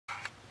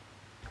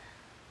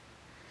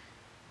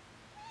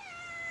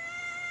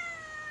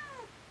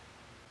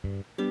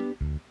Hello,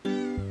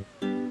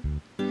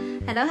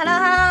 hello,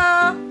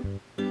 hello!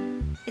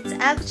 It's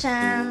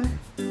Akko-chan.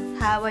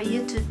 How are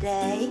you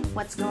today?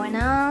 What's going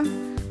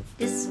on?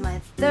 This is my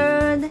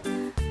third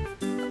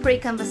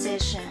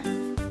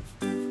pre-conversation.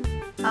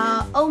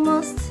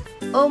 Almost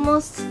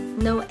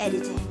no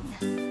editing.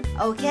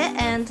 Okay,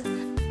 and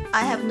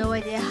I have no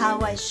idea how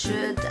I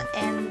should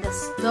end the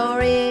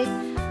story.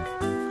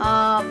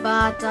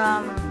 But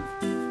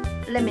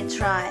let me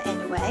try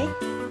anyway.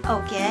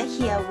 Okay,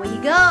 here we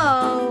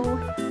go.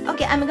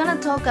 Okay, I'm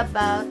gonna talk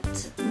about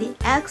the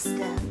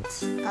accident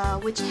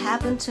which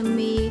happened to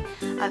me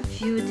a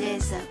few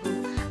days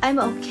ago. I'm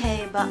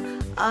okay, but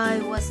I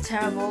was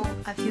terrible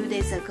a few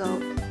days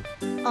ago.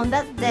 On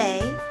that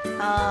day,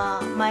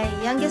 my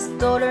youngest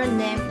daughter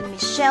named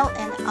Michelle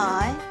and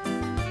I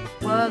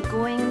were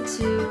going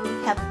to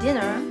have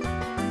dinner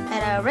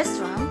at a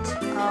restaurant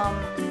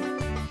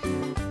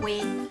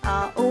we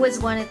always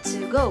wanted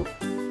to go,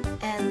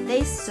 and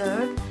they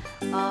served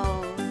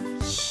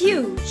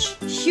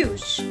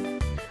huge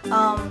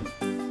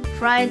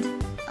fried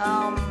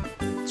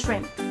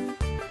shrimp.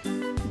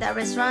 That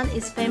restaurant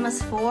is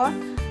famous for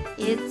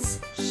its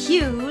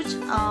huge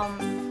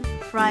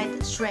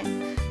fried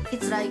shrimp.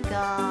 It's like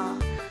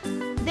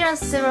there are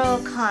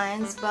several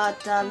kinds, but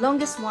the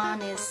longest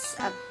one is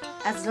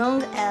as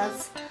long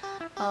as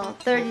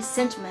 30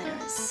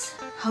 centimeters.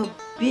 How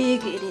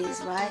big it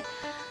is, right?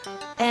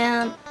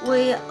 And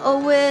we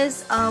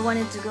always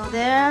wanted to go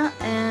there,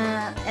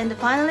 and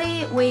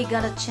finally we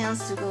got a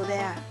chance to go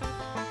there.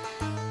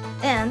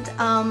 And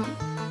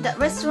that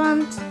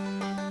restaurant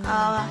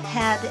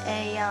had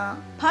a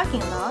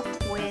parking lot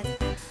with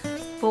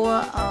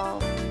four or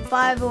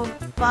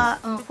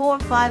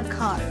five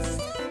cars,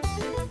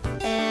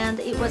 and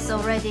it was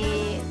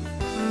already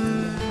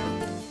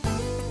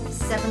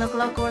 7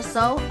 o'clock or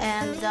so,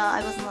 and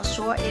I was not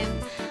sure if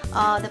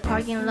the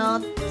parking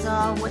lot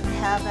would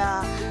have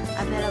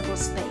available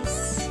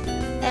space.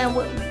 And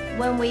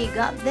when we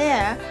got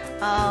there,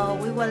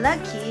 we were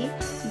lucky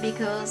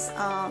because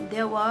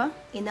there were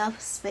enough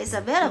space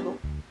available.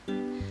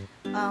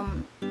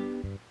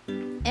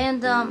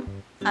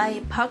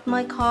 I parked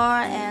my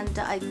car, and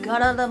I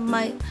got out of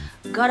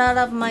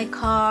my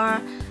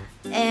car,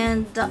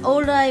 and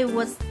all I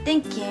was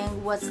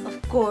thinking was,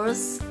 of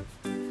course,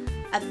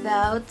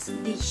 about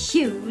the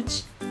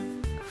huge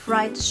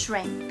fried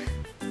shrimp,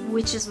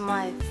 which is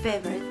my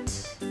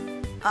favorite.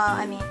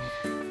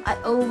 I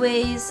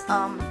always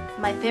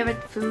my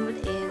favorite food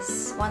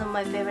is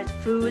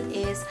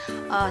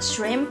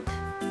shrimp,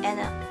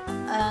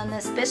 and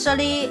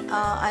especially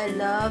I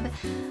love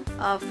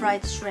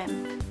fried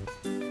shrimp,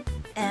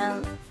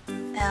 and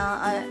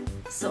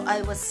so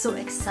I was so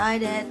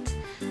excited,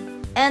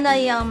 and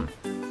I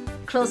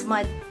closed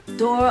the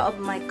door of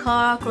my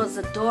car,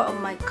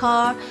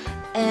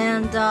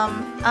 and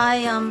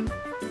I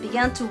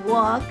began to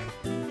walk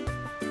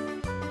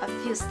a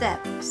few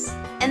steps,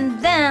 and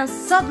then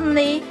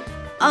suddenly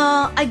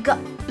I got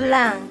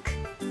blank.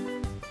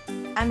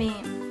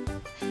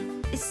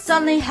 It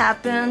suddenly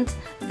happened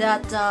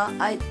that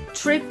I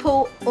tripped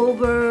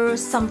over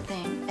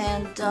something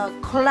and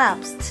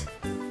collapsed.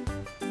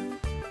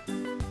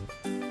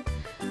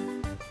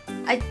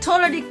 I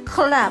totally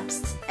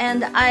collapsed,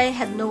 and I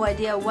had no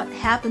idea what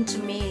happened to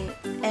me.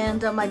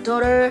 And my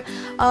daughter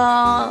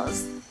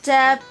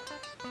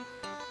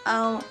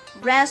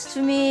rushed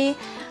to me,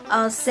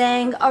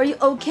 saying, "Are you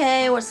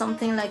okay?" or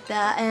something like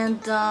that. And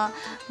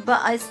but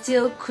I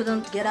still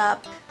couldn't get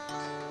up.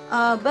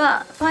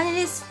 But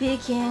finally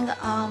speaking,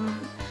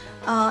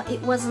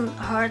 it wasn't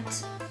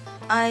hurt.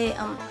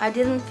 I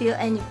didn't feel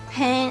any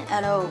pain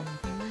at all.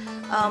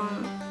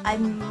 I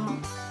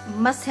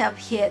must have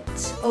hit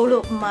all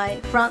of my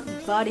front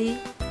body,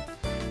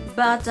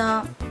 but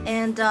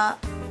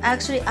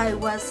actually I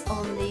was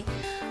on the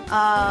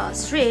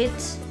street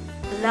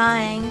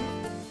lying,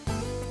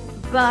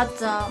 but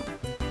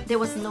there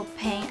was no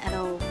pain at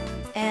all,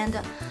 and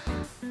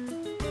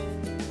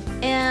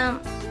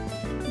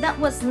that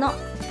was not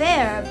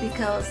fair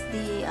because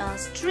the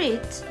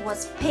street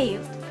was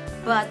paved,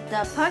 but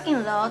the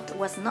parking lot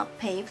was not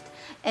paved,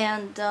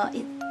 and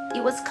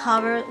it was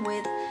covered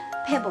with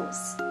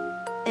pebbles,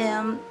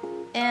 and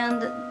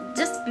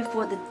just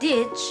before the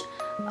ditch,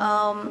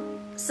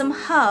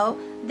 somehow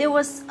there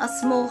was a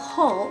small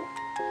hole,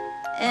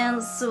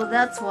 and so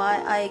that's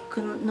why I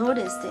couldn't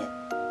notice it.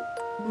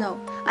 No,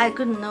 I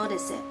couldn't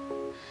notice it.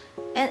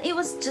 And it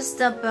was just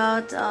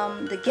about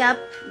the gap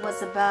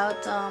was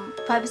about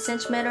 5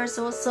 centimeters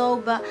or so,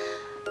 but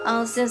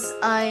since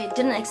I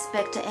didn't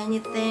expect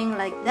anything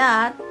like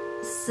that,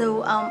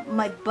 so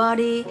my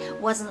body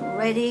wasn't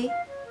ready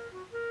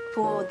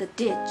for the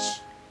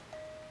ditch.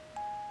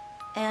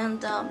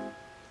 And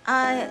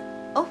I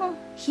often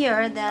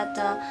hear that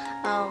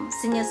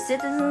senior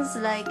citizens,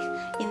 like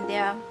in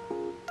their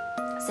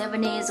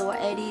 70s or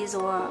 80s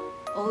or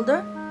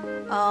older,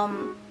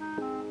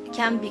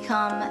 can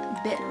become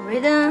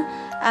bedridden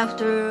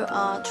after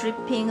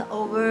tripping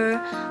over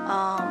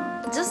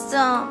just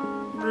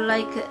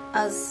like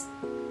as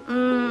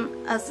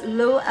as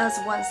low as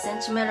 1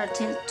 centimeter,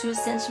 2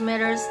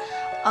 centimeters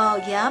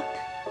gap,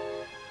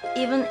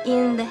 even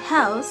in the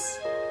house.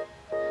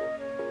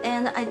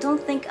 And I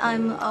don't think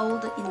I'm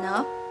old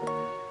enough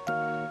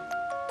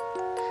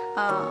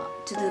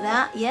to do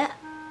that yet.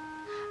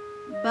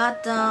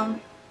 But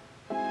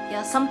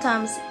yeah,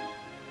 sometimes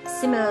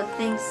similar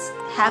things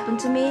happen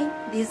to me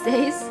these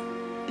days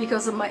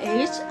because of my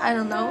age. I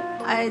don't know.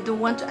 I don't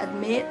want to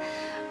admit.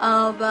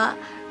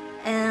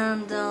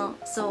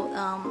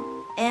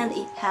 And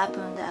it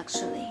happened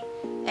actually,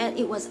 and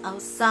it was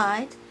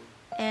outside,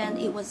 and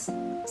it was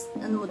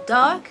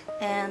dark,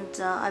 and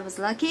I was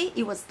lucky.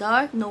 It was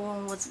dark.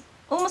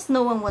 Almost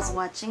no one was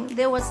watching.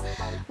 There was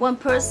one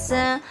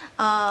person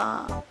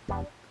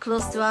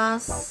close to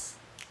us.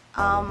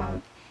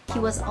 He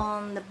was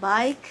on the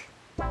bike,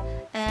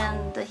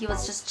 and he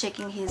was just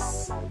checking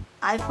his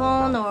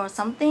iPhone or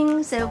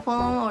something, cell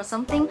phone or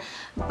something.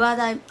 But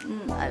I'm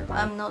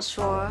not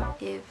sure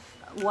if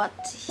what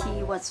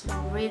he was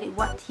really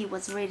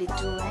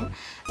doing.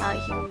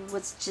 He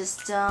was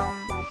just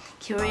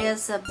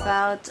curious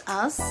about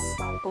us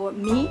or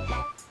me,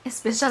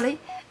 especially.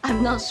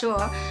 I'm not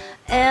sure.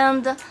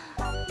 And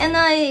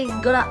I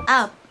got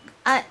up.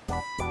 I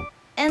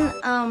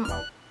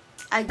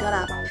got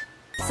up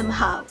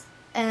somehow,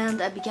 and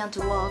I began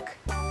to walk,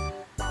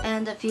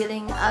 and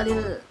feeling a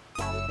little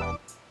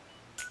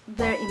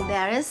very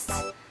embarrassed,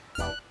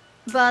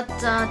 but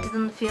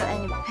didn't feel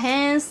any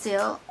pain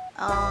still.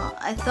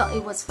 I thought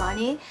it was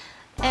funny,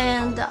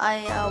 and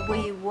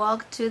we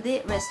walked to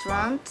the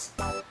restaurant,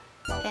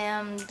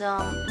 and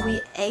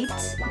we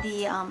ate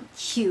the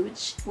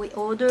we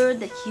ordered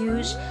the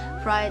huge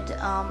fried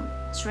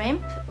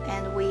shrimp,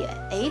 and we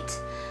ate,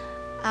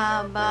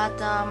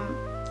 but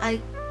I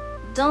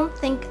don't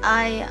think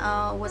I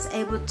was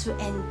able to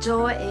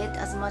enjoy it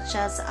as much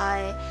as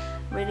I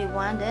really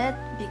wanted,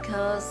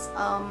 because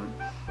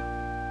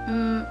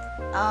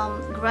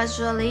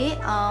gradually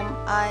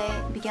I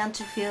began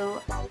to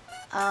feel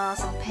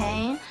some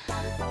pain,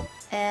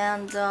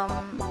 and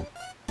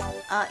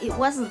it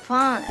wasn't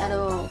fun at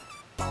all.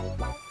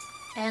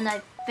 And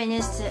I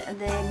finished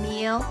the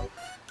meal,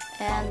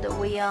 and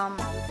we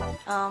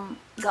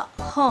got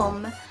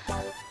home,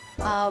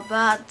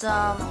 but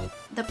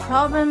the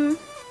problem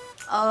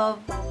of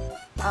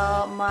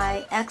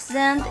my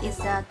accident is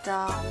that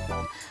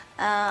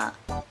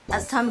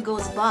as time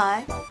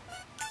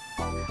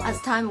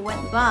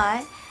went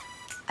by,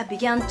 I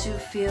began to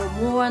feel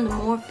more and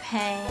more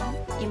pain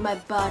in my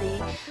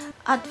body.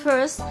 At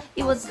first,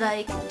 it was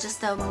like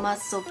just a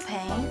muscle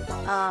pain,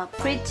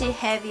 pretty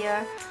heavy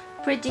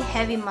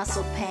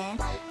muscle pain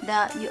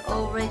that you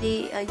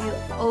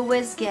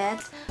always get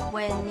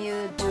when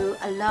you do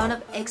a lot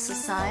of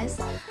exercise.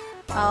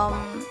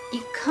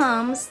 It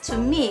comes to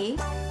me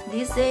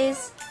these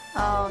days,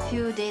 a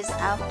few days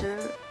after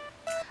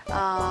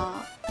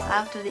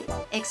the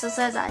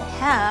exercise I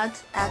had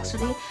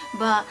actually,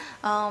 but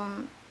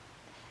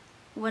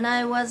when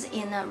I was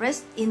in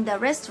the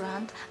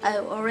restaurant, I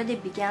already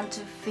began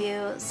to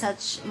feel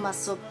such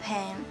muscle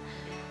pain,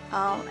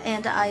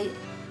 and I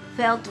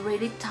felt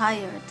really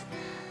tired,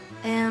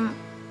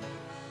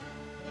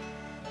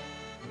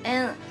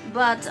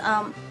 but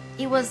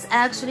it was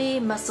actually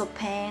muscle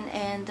pain,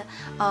 and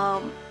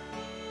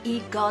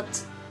it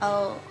got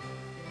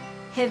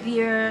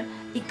heavier,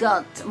 it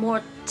got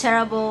more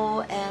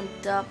terrible, and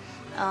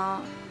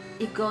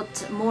it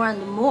got more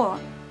and more.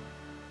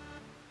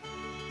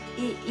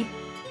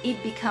 It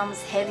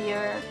becomes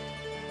heavier,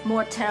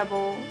 more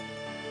terrible,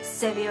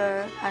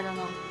 severe, I don't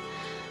know.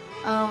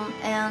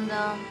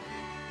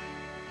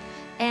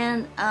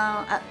 And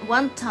at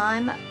one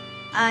time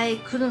I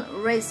couldn't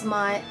raise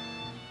my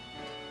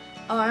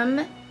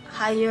arm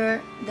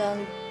higher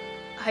than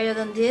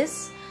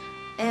this,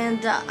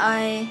 and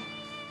I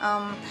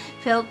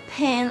felt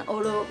pain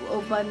all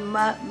over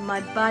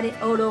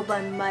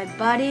my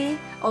body,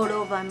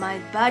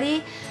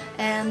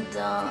 and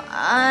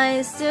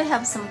I still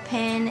have some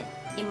pain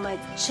in my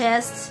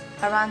chest,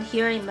 around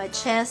here in my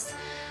chest,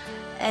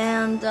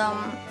 and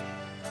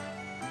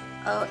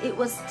it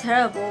was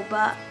terrible,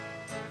 but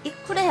it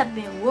could have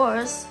been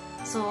worse,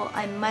 so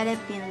I might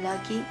have been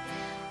lucky.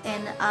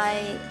 And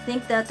I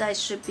think that I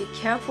should be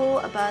careful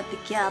about the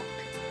gap,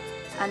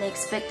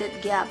 unexpected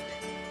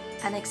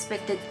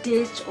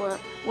ditch or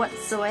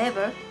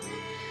whatsoever.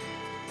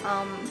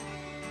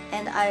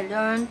 And I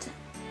learned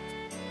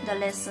the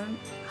lesson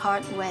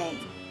hard way.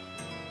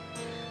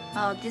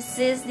 This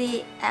is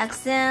the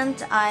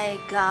accident I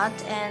got,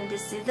 and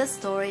this is the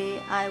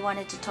story I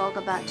wanted to talk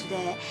about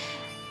today.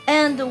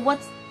 And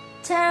what's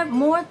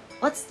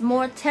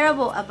more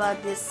terrible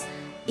about this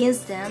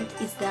incident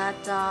is that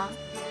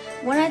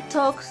when I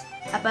talked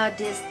about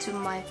this to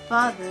my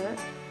father,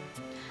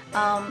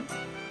 I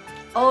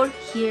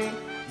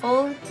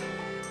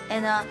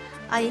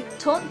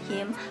told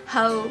him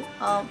how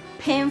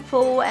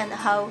painful and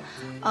how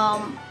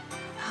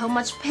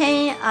much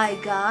pain I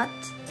got,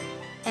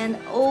 and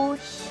all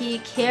he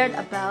cared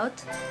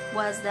about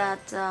was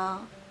that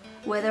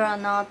whether or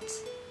not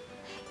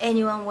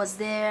anyone was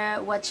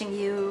there watching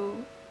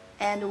you,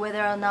 and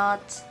whether or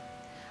not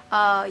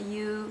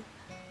you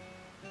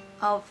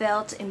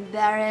felt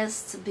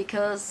embarrassed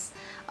because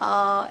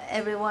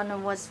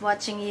everyone was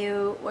watching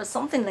you or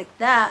something like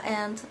that.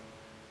 And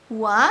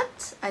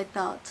what? I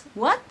thought,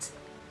 what?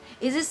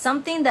 Is it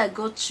something that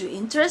got you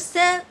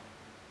interested?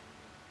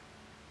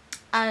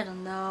 I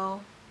don't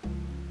know.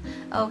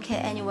 Okay,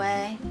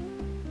 anyway.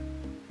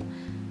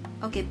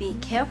 Okay, be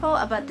careful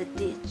about the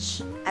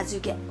ditch as you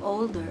get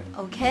older,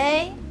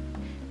 okay?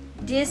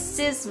 This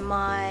is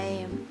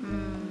my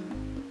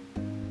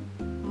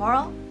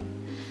moral.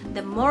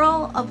 The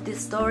moral of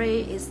this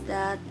story is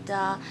that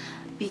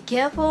be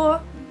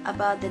careful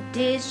about the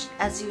ditch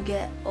as you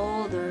get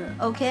older,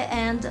 okay?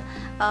 And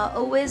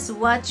always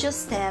watch your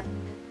step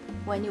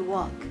when you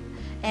walk,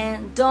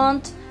 and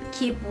don't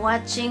keep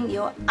watching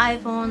your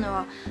iPhone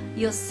or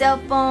your cell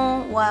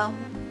phone while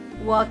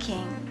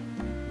walking.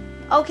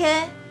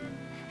 Okay?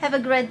 Have a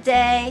great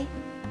day.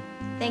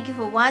 Thank you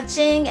for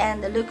watching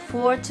and look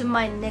forward to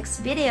my next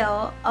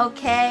video.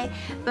 Okay?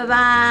 Bye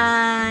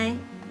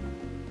bye.